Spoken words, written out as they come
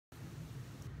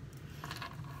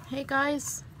Hey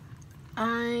guys,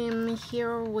 I'm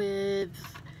here with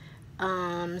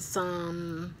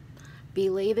some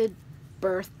belated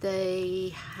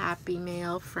birthday happy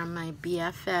mail from my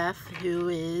BFF, who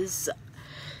is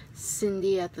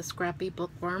Cindy at the Scrappy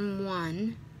Bookworm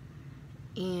 1.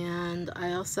 And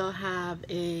I also have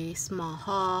a small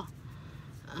haul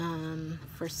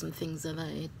for some things that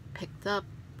I picked up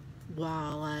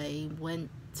while I went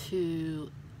to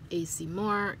AC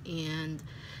Moore, and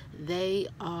they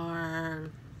are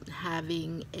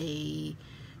having a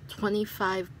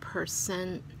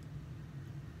 25%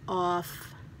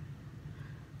 off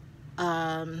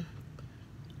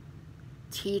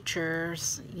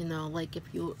teachers, like if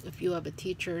you have a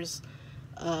teacher's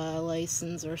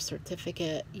license or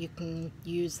certificate, you can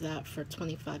use that for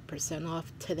 25%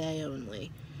 off today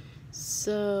only.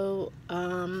 So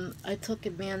I took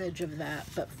advantage of that,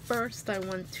 but first I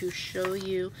want to show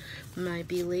you my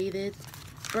belated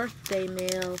birthday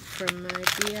mail from my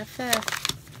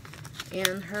BFF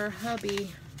and her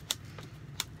hubby.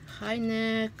 Hi,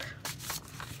 Nick.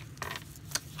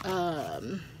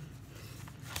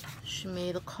 She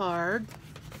made a card,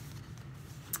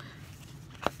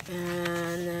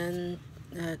 and then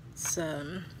that's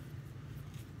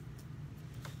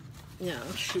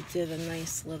she did a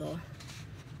nice little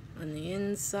on the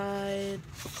inside,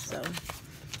 so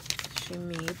she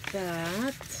made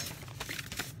that.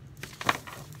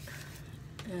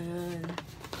 And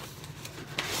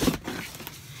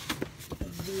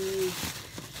the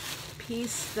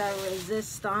piece de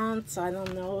resistance, I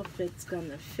don't know if it's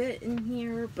gonna fit in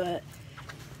here, but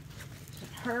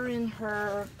her and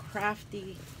her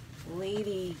crafty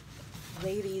ladies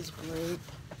group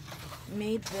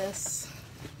made this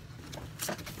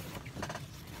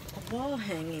wall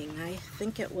hanging. I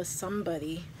think it was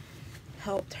somebody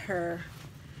helped her.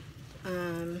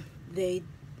 They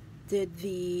did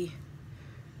the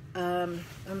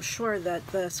I'm sure that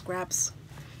the scraps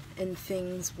and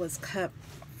things was cut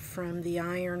from the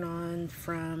iron-on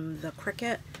from the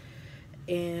Cricut,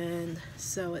 and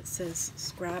so it says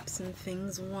Scraps and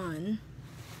Things 1.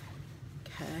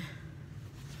 Okay,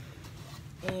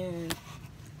 and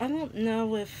I don't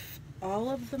know if all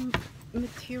of the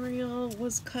material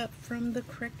was cut from the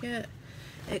Cricut.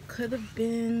 It could have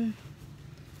been,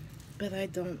 but I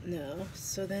don't know.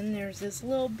 So then there's this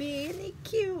little bee, and he's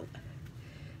cute.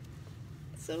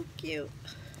 So cute.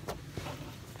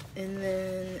 And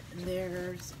then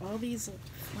there's all these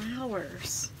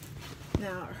flowers.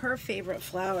 Now her favorite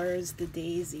flower is the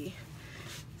daisy,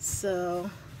 so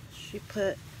she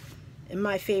put, and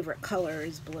my favorite color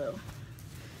is blue,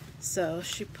 so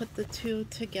she put the two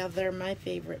together. My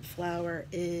favorite flower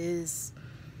is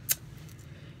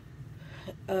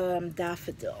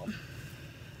daffodil,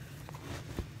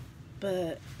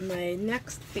 but my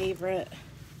next favorite,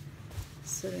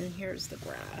 so then here's the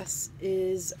grass,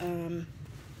 is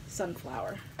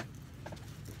sunflower.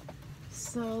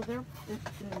 So they're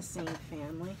in the same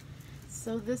family.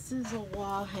 So this is a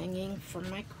wall hanging for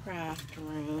my craft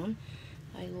room.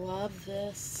 I love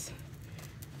this.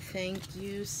 Thank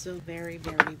you so very,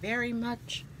 very, very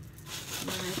much,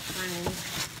 my friend.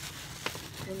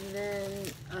 And then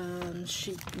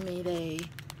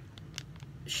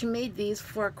she made these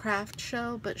for a craft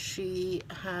show, but she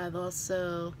had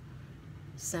also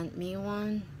sent me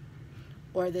one,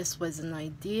 or this was an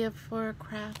idea for a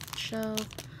craft show.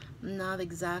 I'm not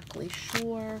exactly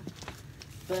sure,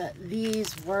 but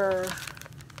these were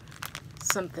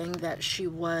something that she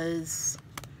was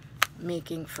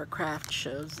making for craft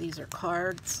shows. These are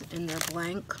cards, and they're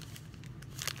blank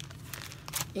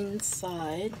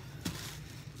inside.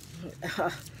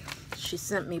 She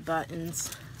sent me buttons.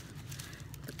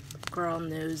 The girl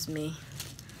knows me.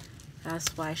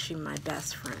 That's why she's my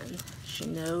best friend. She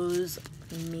knows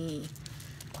me.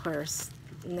 Of course,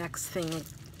 next thing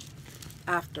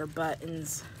after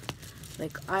buttons,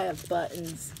 like I have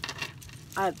buttons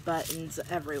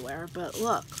everywhere, but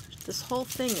look, this whole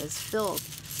thing is filled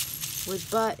with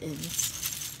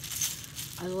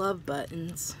buttons. I love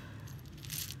buttons,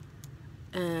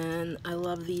 and I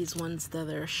love these ones that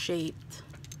are shaped.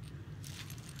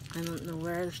 I don't know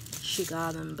where she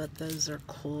got them, but those are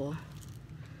cool.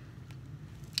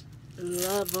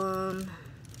 Love them.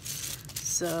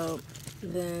 So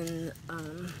then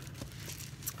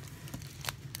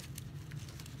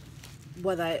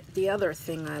the other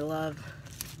thing I love,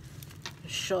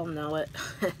 she'll know it.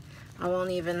 I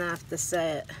won't even have to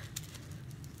say it.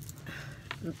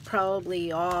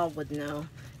 Probably all would know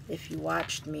if you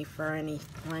watched me for any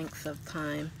length of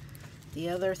time. The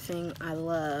other thing I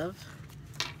love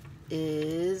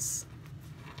is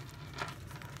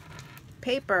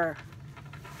paper.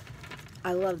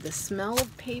 I love the smell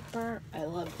of paper. I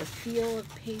love the feel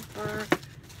of paper.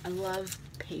 I love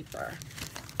paper.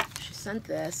 She sent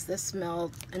this. This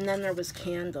smelled, and then there was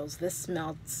candles. This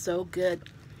smelled so good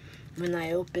when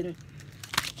I opened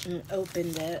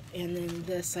it. And then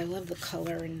this, I love the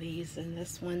color in these. And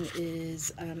this one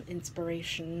is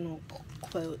inspirational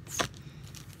quotes.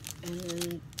 And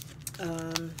then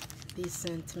these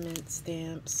sentiment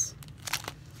stamps.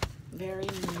 Very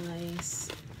nice.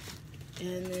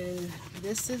 And then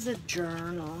this is a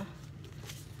journal,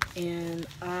 and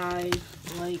I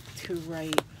like to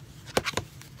write.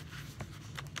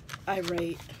 I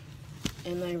write,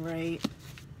 and I write,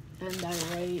 and I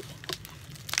write.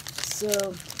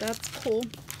 So that's cool.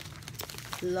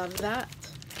 Love that.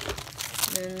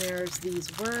 Then there's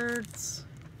these words,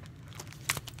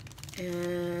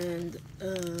 and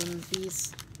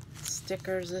these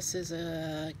stickers. This is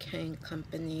a Kane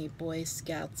Company, Boy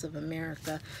Scouts of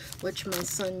America, which my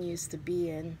son used to be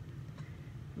in,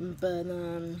 but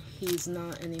he's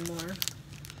not anymore.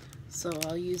 So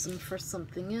I'll use them for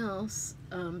something else,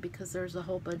 because there's a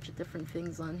whole bunch of different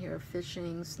things on here: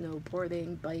 fishing,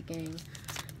 snowboarding, biking,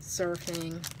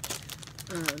 surfing.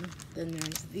 Then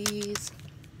there's these,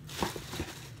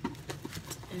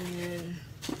 and then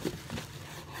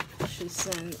she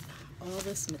sent all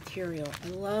this material. I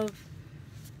love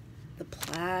the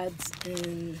plaids,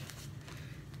 and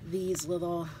these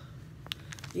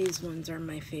ones are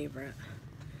my favorite.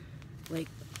 Like,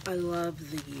 I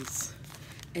love these.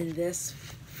 And this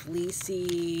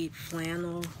fleecy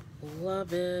flannel,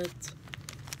 love it.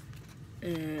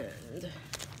 And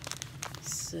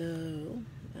so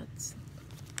that's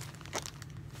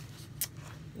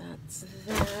that.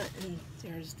 And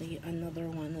there's another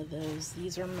one of those.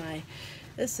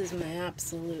 This is my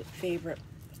absolute favorite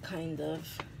kind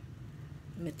of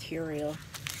material.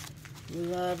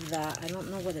 Love that. I don't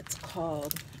know what it's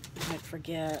called. I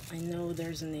forget. I know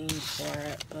there's a name for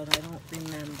it, but I don't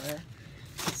remember.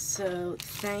 So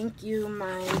thank you,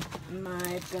 my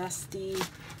bestie.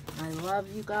 I love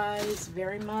you guys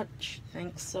very much.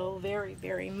 Thanks so very,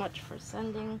 very much for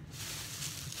sending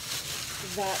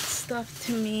that stuff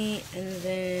to me. And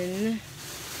then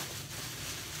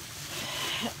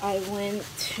I went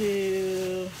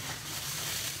to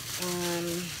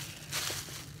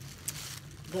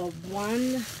the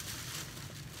 $1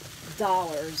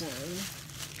 zone,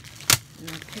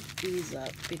 and I picked these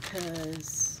up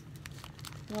because,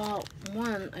 well,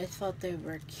 one, I thought they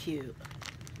were cute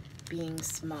being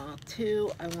small.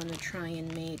 Two, I want to try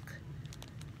and make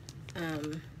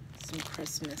some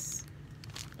Christmas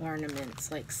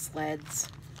ornaments, like sleds,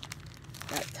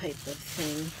 that type of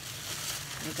thing.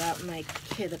 I got my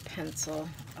kid a pencil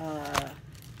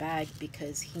bag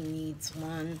because he needs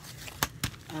one.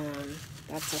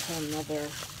 That's a whole nother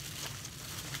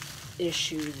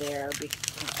issue there, because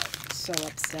so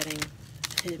upsetting,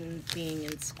 him being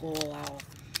in school.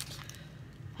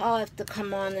 I'll have to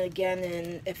come on again,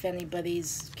 and if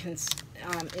anybody's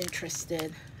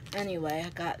interested. Anyway, I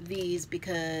got these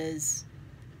because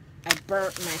I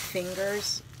burnt my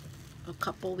fingers a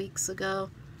couple weeks ago.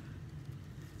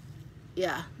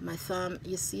 Yeah, my thumb,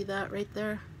 you see that right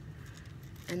there?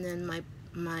 And then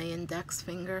my index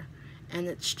finger, and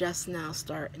it's just now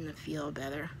starting to feel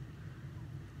better.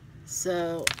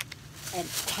 So, and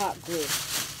hot glue.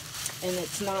 And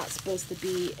it's not supposed to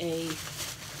be a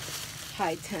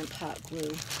high temp hot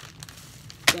glue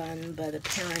gun, but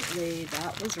apparently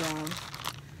that was wrong.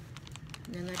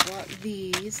 And then I bought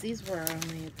these. These were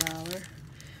only $1.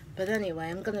 But anyway,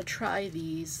 I'm going to try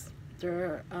these.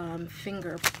 They're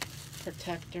finger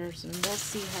protectors, and we'll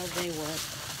see how they work.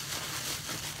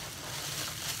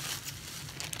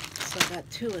 So I got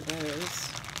 2 of those,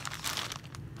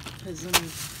 because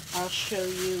I'll show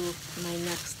you my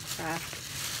next craft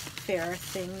fair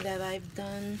thing that I've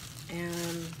done,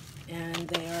 and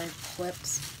they are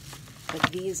clips, but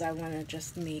these I want to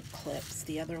just make clips.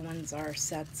 The other ones are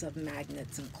sets of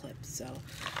magnets and clips, so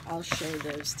I'll show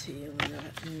those to you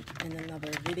in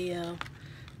another video.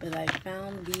 But I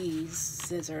found these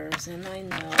scissors, and I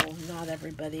know not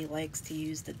everybody likes to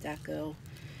use the deco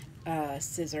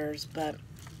scissors, but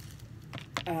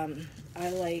I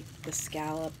like the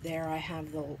scallop there. I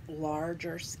have the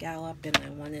larger scallop, and I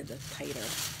wanted a tighter,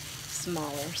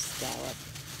 smaller scallop.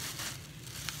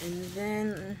 And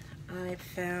then I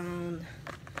found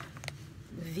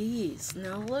these.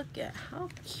 Now look at how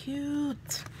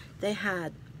cute. They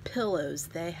had pillows,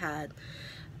 they had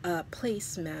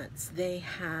placemats, they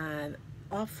had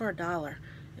all for $1,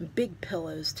 and big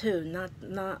pillows too,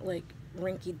 not like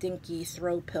rinky-dinky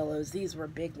throw pillows. These were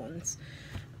big ones.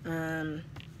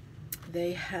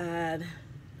 They had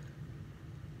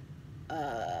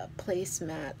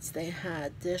placemats. They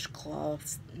had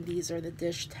dishcloths. These are the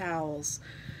dish towels.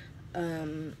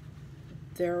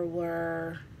 There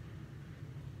were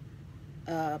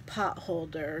pot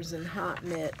holders and hot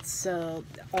mitts, so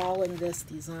all in this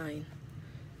design.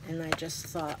 And I just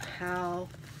thought, how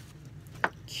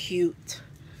cute.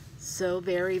 So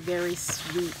very, very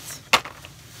sweet.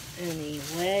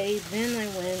 Anyway, then I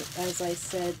went, as I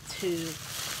said, to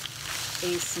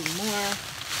AC Moore,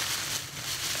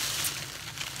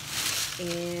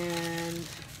 and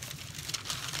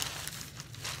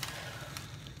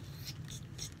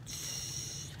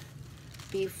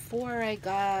before I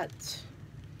got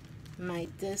my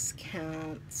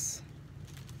discounts,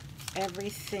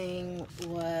 everything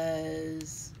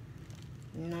was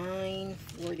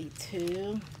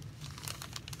 $9.42,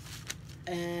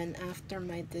 and after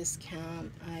my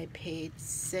discount I paid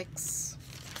six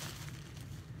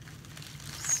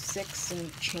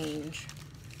and change.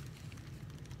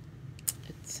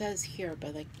 It says here,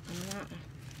 but I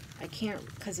can't,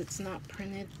 because it's not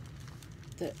printed.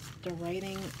 The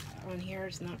writing on here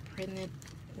is not printed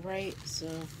right, so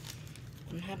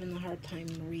I'm having a hard time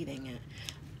reading it.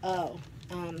 Oh,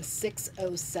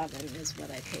 $6.07 is what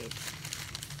I paid.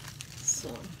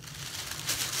 So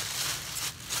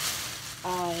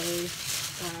I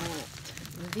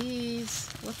got these.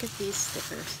 Look at these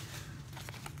stickers.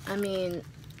 I mean,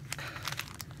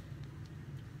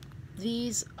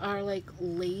 these are like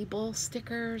label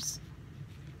stickers.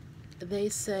 They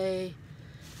say,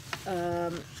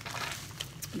 what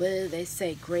do they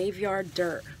say? Graveyard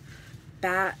dirt,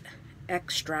 bat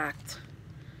extract,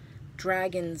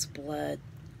 dragon's blood,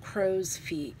 crow's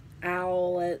feet,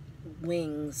 owlet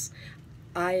wings,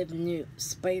 eye of newt,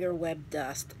 spider web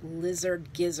dust,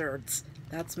 lizard gizzards.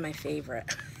 That's my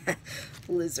favorite.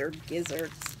 Lizard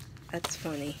gizzards. That's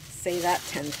funny. Say that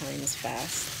 10 times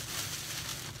fast.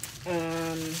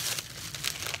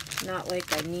 Not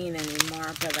like I need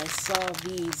anymore, but I saw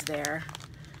these there.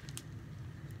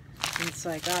 And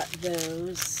so I got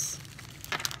those.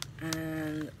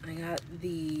 And I got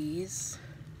these.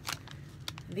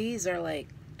 These are like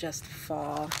just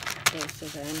fall, both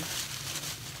of them.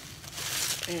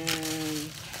 And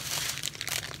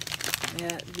I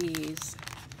got these.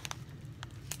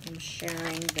 I'm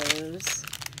sharing those.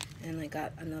 And I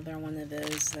got another one of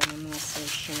those that I'm also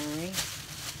sharing.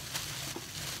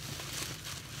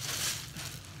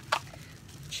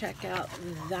 Check out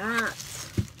that.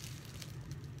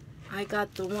 I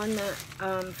got the one that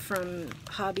from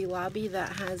Hobby Lobby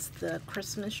that has the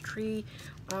Christmas tree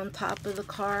on top of the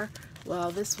car. Well,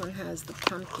 this one has the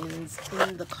pumpkins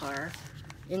in the car,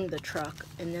 in the truck.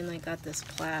 And then I got this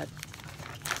plaid.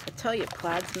 I tell you,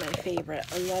 plaid's my favorite.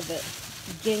 I love it.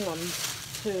 Gingham,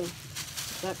 too.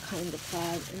 That kind of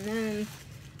plaid. And then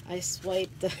I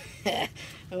swiped. I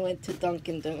went to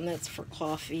Dunkin' Donuts for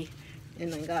coffee.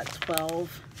 And I got 12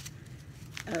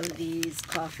 of these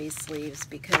coffee sleeves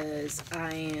because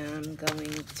I am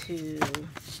going to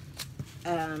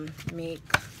make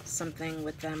something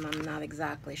with them. I'm not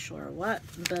exactly sure what,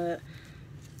 but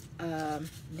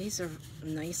these are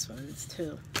nice ones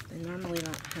too. They normally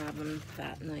don't have them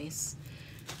that nice.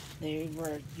 They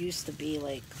used to be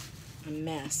like a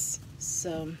mess.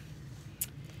 So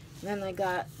then I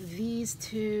got these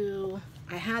two.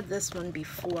 I had this one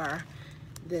before.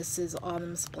 This is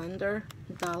Autumn Splendor,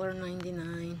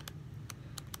 $1.99.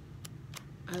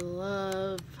 I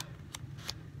love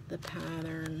the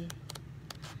pattern.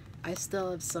 I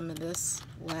still have some of this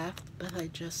left, but I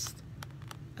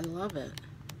love it.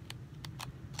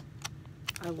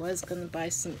 I was going to buy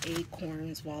some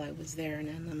acorns while I was there, and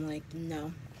then I'm like,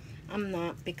 no, I'm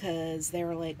not, because they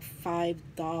were like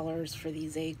 $5 for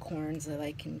these acorns that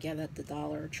I can get at the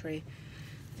Dollar Tree.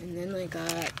 And then I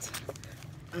got,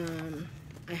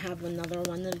 I have another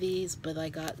one of these, but I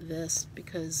got this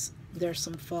because there's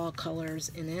some fall colors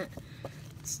in it.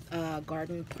 It's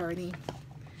Garden Party,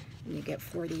 and you get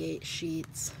 48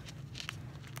 sheets.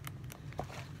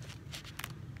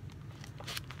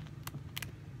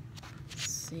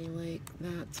 See, like,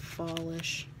 that's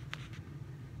fallish.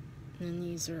 And then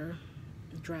these are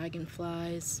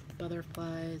dragonflies,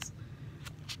 butterflies.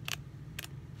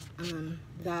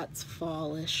 That's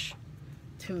fallish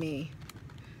to me.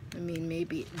 I mean,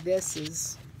 maybe this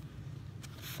is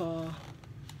fall.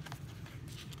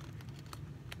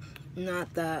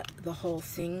 Not that the whole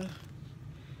thing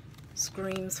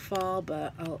screams fall,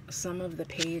 but some of the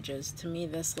pages, to me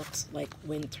this looks like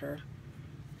winter.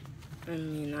 I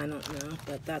mean, I don't know,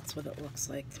 but that's what it looks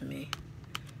like to me.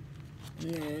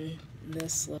 And then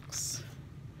this looks,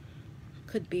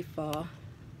 could be fall.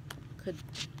 Could,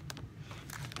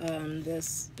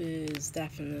 This is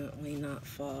definitely not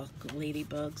fall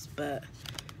ladybugs, but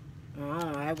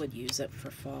oh, I would use it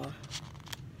for fall.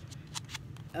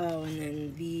 Oh, and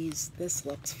then this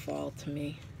looks fall to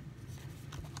me.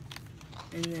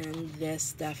 And then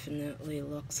this definitely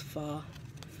looks fall.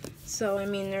 So, I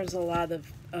mean, there's a lot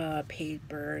of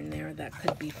paper in there that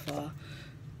could be fall.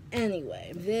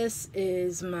 Anyway, this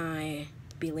is my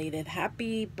belated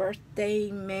happy birthday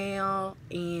mail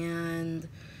and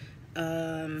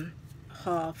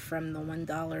haul from the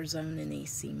 $1 zone in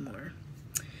AC Moore.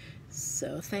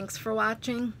 So, thanks for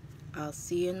watching. I'll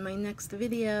see you in my next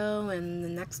video, and the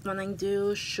next one I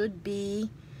do should be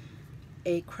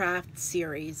a craft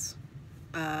series.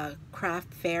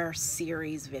 Craft fair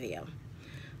series video.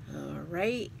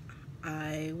 Alright,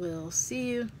 I will see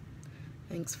you.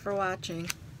 Thanks for watching.